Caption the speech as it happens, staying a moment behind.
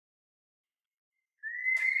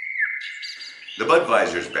The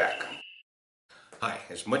Budweiser's back. Hi,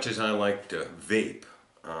 as much as I like to vape,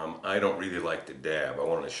 I don't really like to dab. I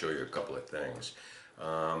want to show you a couple of things.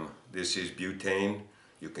 This is butane.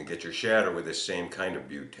 You can get your shatter with the same kind of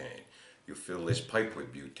butane. You fill this pipe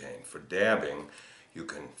with butane. For dabbing, you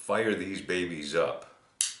can fire these babies up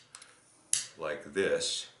like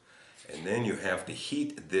this, and then you have to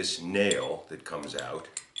heat this nail that comes out,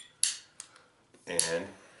 and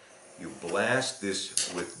you blast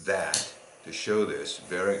this with that to show this,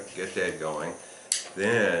 get that going.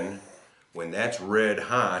 Then, when that's red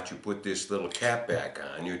hot, you put this little cap back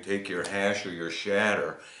on. You take your hash or your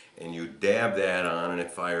shatter and you dab that on and it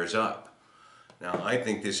fires up. Now, I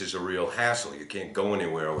think this is a real hassle. You can't go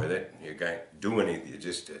anywhere with it. You can't do anything. It's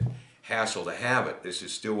just a hassle to have it. This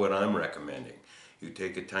is still what I'm recommending. You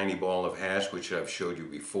take a tiny ball of hash, which I've showed you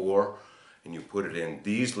before, and you put it in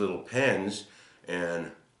these little pens,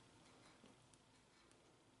 and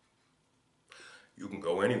you can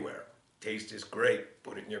go anywhere. Taste is great.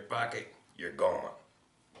 Put it in your pocket. You're gone.